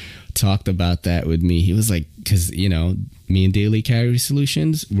talked about that with me. He was like, because, me and Daily Carry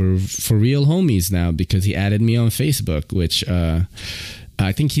Solutions, we're for real homies now because he added me on Facebook, which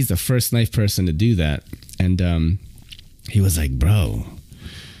I think he's the first knife person to do that. And he was like, bro,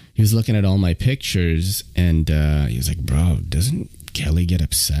 he was looking at all my pictures and he was like, bro, doesn't Kelly get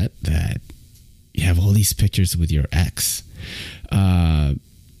upset that you have all these pictures with your ex?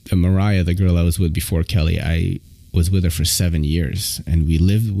 Mariah, the girl I was with before Kelly, I was with her for 7 years and we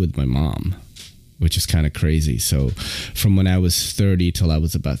lived with my mom, which is kind of crazy. So from when I was 30 till I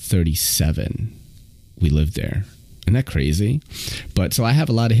was about 37, we lived there. Isn't that crazy? But so I have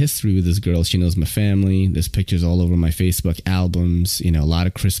a lot of history with this girl. She knows my family. There's pictures all over my Facebook, albums, a lot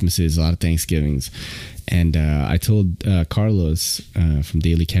of Christmases, a lot of Thanksgivings. And I told Carlos from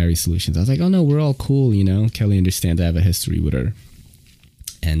Daily Carry Solutions, I was like, oh no, we're all cool. Kelly understands I have a history with her.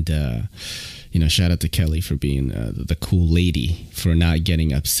 And, shout out to Kelly for being the cool lady, for not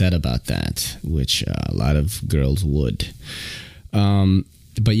getting upset about that, which a lot of girls would.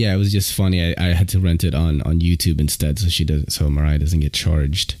 But yeah, it was just funny. I had to rent it on YouTube instead, so Mariah doesn't get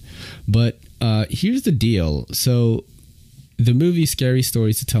charged. But here's the deal. So the movie Scary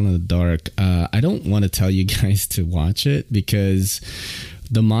Stories to Tell in the Dark, I don't want to tell you guys to watch it because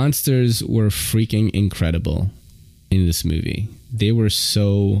the monsters were freaking incredible in this movie. They were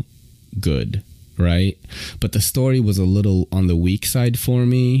so good, right? But the story was a little on the weak side for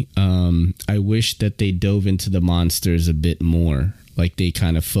me. I wish that they dove into the monsters a bit more. Like they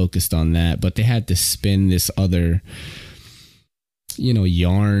kind of focused on that, but they had to spin this other,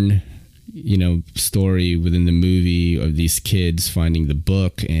 yarn, story within the movie of these kids finding the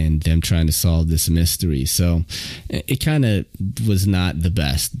book and them trying to solve this mystery. So it kind of was not the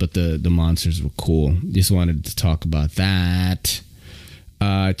best, but the monsters were cool. Just wanted to talk about that.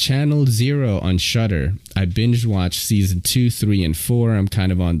 Channel Zero on Shudder. I binge watched season 2, 3, and 4. I'm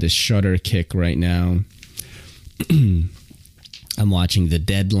kind of on this Shudder kick right now. I'm watching The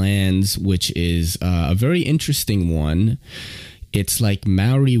Deadlands, which is a very interesting one. It's like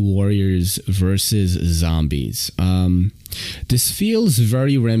Maori warriors versus zombies. This feels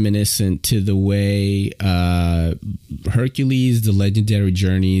very reminiscent to the way Hercules, The Legendary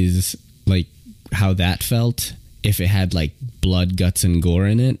Journeys, like how that felt if it had like blood, guts, and gore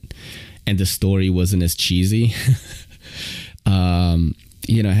in it, and the story wasn't as cheesy.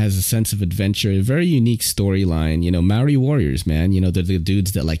 It has a sense of adventure, a very unique storyline. Maori warriors, man. They're the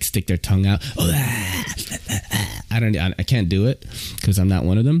dudes that like stick their tongue out. I can't do it because I'm not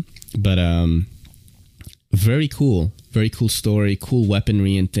one of them. But very cool story, cool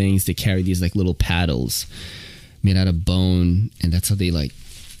weaponry and things. They carry these like little paddles made out of bone, and that's how they like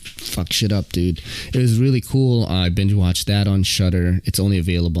fuck shit up, dude. It was really cool. I binge watched that on Shudder. It's only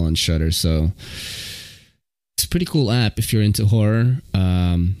available on Shudder, so it's a pretty cool app if you're into horror.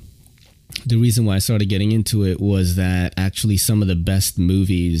 the reason why I started getting into it was that actually some of the best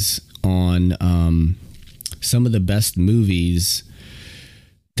movies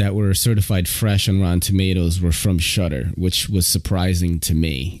that were certified fresh on Rotten Tomatoes were from Shudder, which was surprising to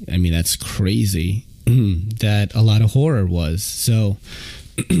me. I mean, that's crazy that a lot of horror was. So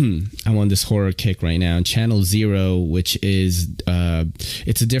I'm on this horror kick right now. Channel Zero, which is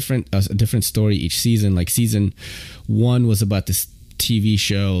it's a different story each season. Like season 1 was about this TV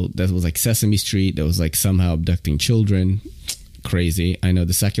show that was like Sesame Street that was like somehow abducting children. Crazy. I know.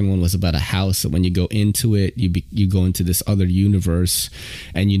 The second one was about a house that when you go into it, you go into this other universe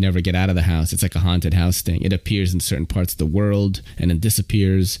and you never get out of the house. It's like a haunted house thing. It appears in certain parts of the world and then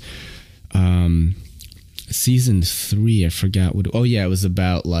disappears. Season 3, I forgot what. Oh yeah, it was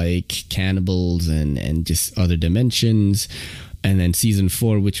about like cannibals and just other dimensions. And then season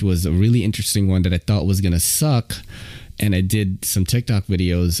 4, which was a really interesting one that I thought was gonna suck, and I did some TikTok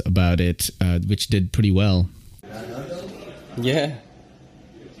videos about it, which did pretty well. Yeah.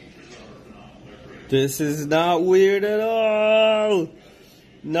 This is not weird at all.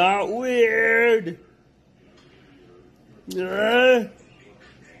 Not weird.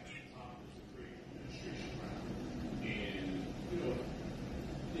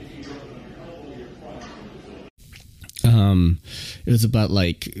 It was about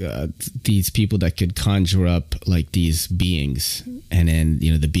like these people that could conjure up like these beings, and then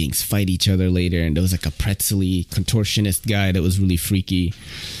the beings fight each other later. And there was like a pretzely contortionist guy that was really freaky,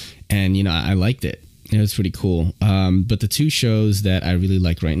 and I liked it. It was pretty cool. But the two shows that I really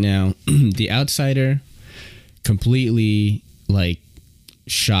like right now, The Outsider, completely like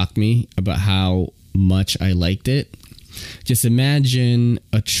shocked me about how much I liked it. Just imagine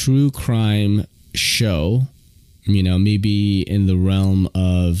a true crime show, maybe in the realm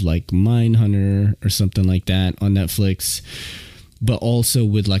of like Mindhunter or something like that on Netflix, but also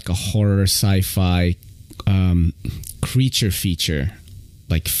with like a horror sci-fi creature feature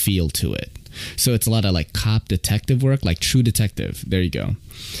like feel to it. So it's a lot of like cop detective work, like True Detective. There you go.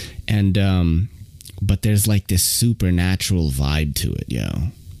 And but there's like this supernatural vibe to it,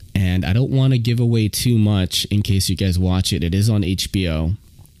 And I don't want to give away too much in case you guys watch it. It is on HBO.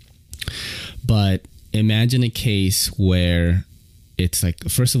 But imagine a case where it's like,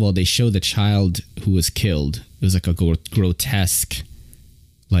 first of all, they show the child who was killed. It was like a grotesque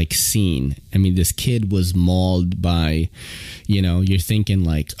like scene. I mean, this kid was mauled by, you're thinking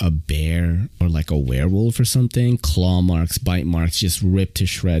like a bear or like a werewolf or something. Claw marks, bite marks, just ripped to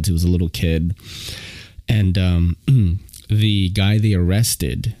shreds. It was a little kid. And the guy they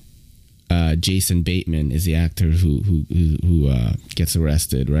arrested, Jason Bateman, is the actor who gets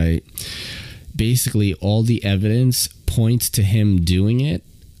arrested, right? Basically, all the evidence points to him doing it,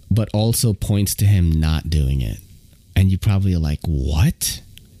 but also points to him not doing it. And you probably are like, what?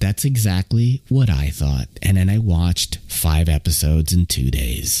 That's exactly what I thought. And then I watched 5 episodes in 2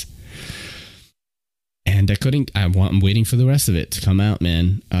 days. And I'm waiting for the rest of it to come out,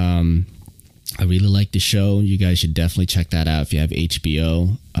 man. I really like the show. You guys should definitely check that out if you have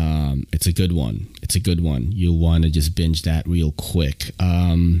HBO. It's a good one. You'll want to just binge that real quick.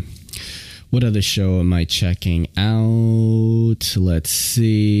 What other show am I checking out? Let's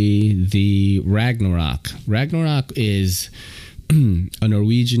see. The Ragnarok. Ragnarok is a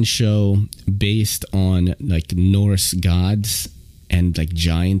Norwegian show based on like Norse gods and like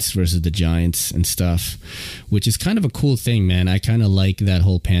giants versus the giants and stuff, which is kind of a cool thing, man. I kind of like that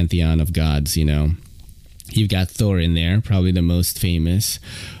whole pantheon of gods, You've got Thor in there, probably the most famous.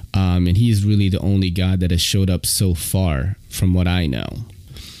 And he's really the only god that has showed up so far, from what I know.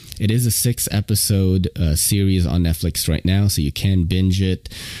 It is a 6-episode series on Netflix right now, so you can binge it.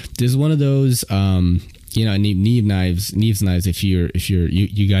 There's one of those, Neve Knives. If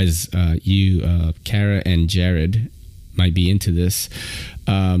you guys, Kara and Jared might be into this.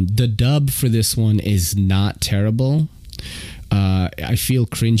 The dub for this one is not terrible. I feel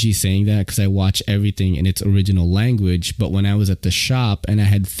cringy saying that because I watch everything in its original language, but when I was at the shop and I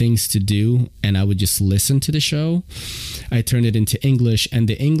had things to do and I would just listen to the show, I turned it into English, and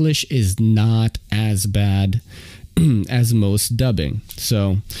the English is not as bad as most dubbing.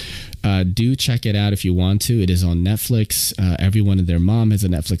 So do check it out if you want to. It is on Netflix. Everyone and their mom has a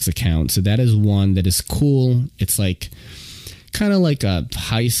Netflix account, so that is one that is cool. It's like kind of like a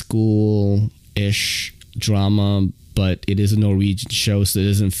high school-ish drama, but it is a Norwegian show, so it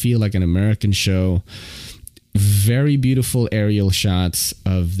doesn't feel like an American show. Very beautiful aerial shots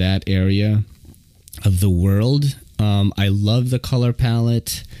of that area of the world. I love the color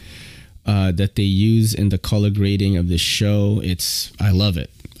palette that they use in the color grading of the show. I love it.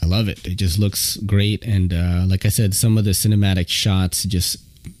 It just looks great. And like I said, some of the cinematic shots just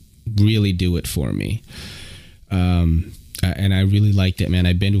really do it for me. And I really liked it, man.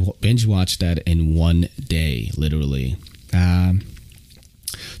 I binge watched that in one day, literally.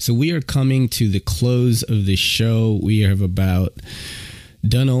 So we are coming to the close of the show. We have about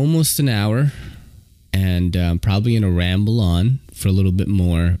done almost an hour, and I'm probably going to ramble on for a little bit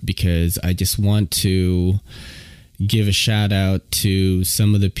more because I just want to give a shout out to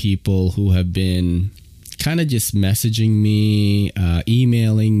some of the people who have been kind of just messaging me,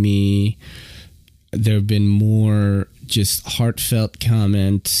 emailing me. There have been more just heartfelt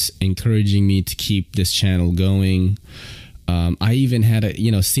comments encouraging me to keep this channel going. I even had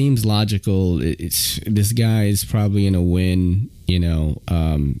seems logical. This guy is probably going to win,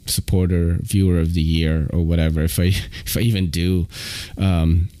 supporter viewer of the year or whatever. If I even do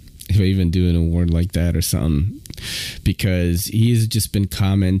an award like that or something, because he's just been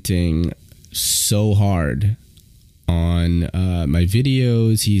commenting so hard on my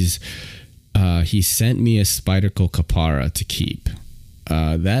videos. He sent me a Spyderco Capara to keep.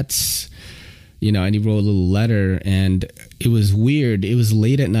 That's, and he wrote a little letter, and it was weird. It was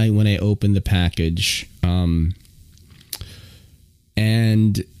late at night when I opened the package.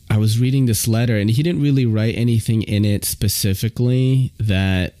 And I was reading this letter, and he didn't really write anything in it specifically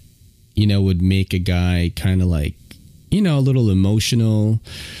that, would make a guy kind of like, a little emotional.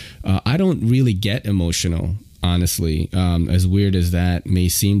 I don't really get emotional, honestly, as weird as that may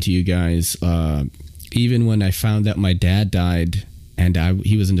seem to you guys. Even when I found out my dad died and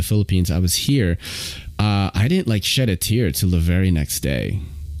he was in the Philippines, I was here. I didn't shed a tear till the very next day.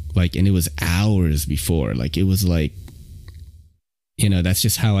 And it was hours before. It was that's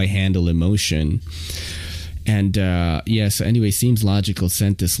just how I handle emotion. And so anyway, Seems Logical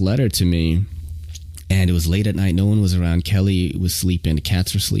sent this letter to me, and it was late at night. No one was around. Kelly was sleeping. The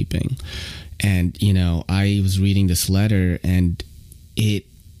cats were sleeping. And, I was reading this letter, and it,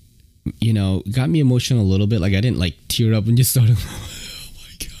 got me emotional a little bit. I didn't tear up and just started, oh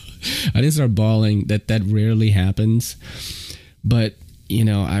my God. I didn't start bawling. That rarely happens. But,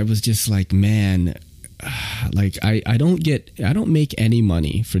 I was just man, I don't make any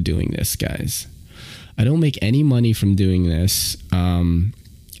money for doing this, guys. I don't make any money from doing this.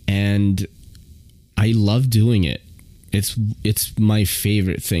 And I love doing it. It's my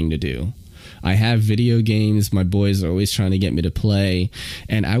favorite thing to do. I have video games my boys are always trying to get me to play,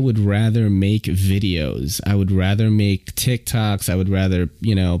 and I would rather make videos. I would rather make TikToks. I would rather,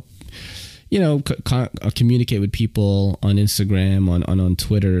 communicate with people on Instagram, on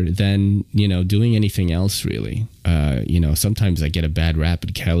Twitter than, doing anything else, really. Sometimes I get a bad rap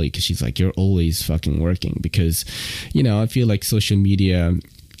at Kelly because she's like, you're always fucking working, because, I feel like social media,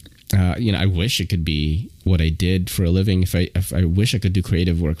 I wish it could be what I did for a living. If I wish I could do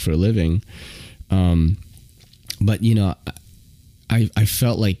creative work for a living. But, I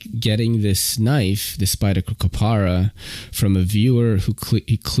felt like getting this knife, this Spyderco Capara, from a viewer who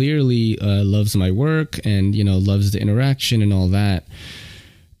clearly loves my work and, loves the interaction and all that.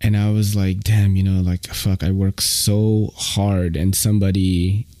 And I was like, damn, fuck, I work so hard, and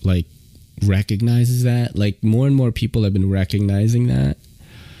somebody recognizes that. More and more people have been recognizing that.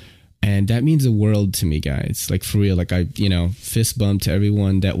 And that means the world to me, guys. For real. I, fist bump to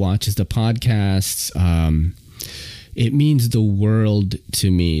everyone that watches the podcasts. It means the world to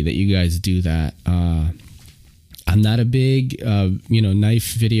me that you guys do that. I'm not a big,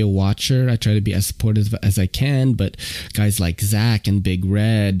 knife video watcher. I try to be as supportive as I can, but guys like Zach and Big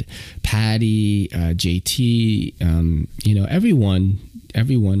Red, Patty, JT, everyone,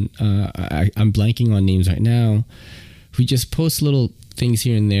 I'm blanking on names right now. We just post little things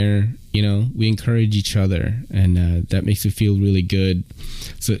here and there. We encourage each other, and that makes me feel really good.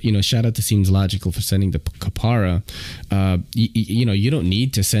 So, shout out to Seems Logical for sending the Capara. You don't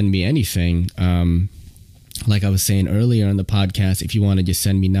need to send me anything. Like I was saying earlier on the podcast, if you want to just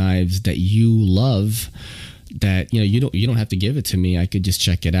send me knives that you love, that you don't have to give it to me. I could just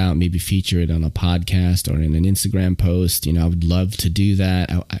check it out, maybe feature it on a podcast or in an Instagram post. I would love to do that.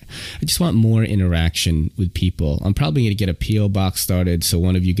 I just want more interaction with people. I'm probably going to get a PO box started so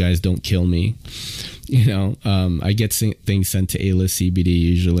one of you guys don't kill me. I get things sent to A-List CBD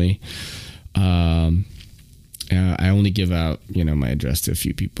usually. I only give out, my address to a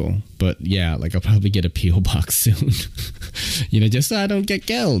few people, but yeah, I'll probably get a PO box soon, just so I don't get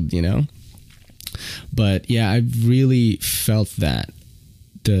killed, But yeah, I've really felt that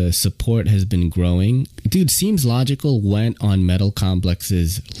the support has been growing. Dude, Seems Logical went on Metal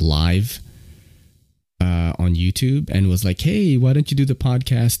Complex's live on YouTube and was like, hey, why don't you do the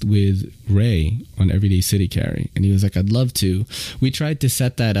podcast with Ray on Everyday City Carry? And he was like, I'd love to. We tried to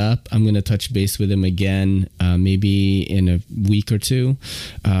set that up. I'm going to touch base with him again, maybe in a week or two.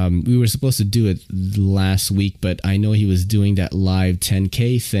 We were supposed to do it last week, but I know he was doing that live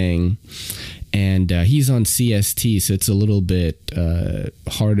 10K thing. And he's on CST, so it's a little bit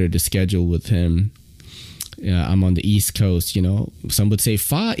harder to schedule with him. I'm on the East Coast, you know. Some would say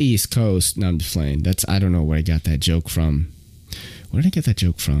far East Coast. No, I'm just playing. I don't know where I got that joke from. Where did I get that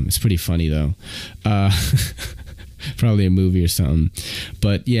joke from? It's pretty funny, though. Probably a movie or something.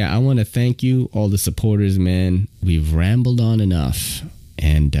 But yeah, I want to thank you, all the supporters, man. We've rambled on enough.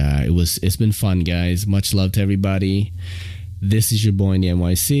 And it's been fun, guys. Much love to everybody. This is your boy in the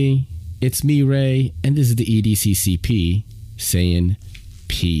NYC. It's me, Ray, and this is the EDCCP saying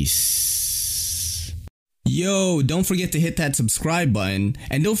peace. Yo, don't forget to hit that subscribe button,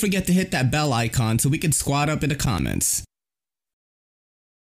 and don't forget to hit that bell icon so we can squad up in the comments.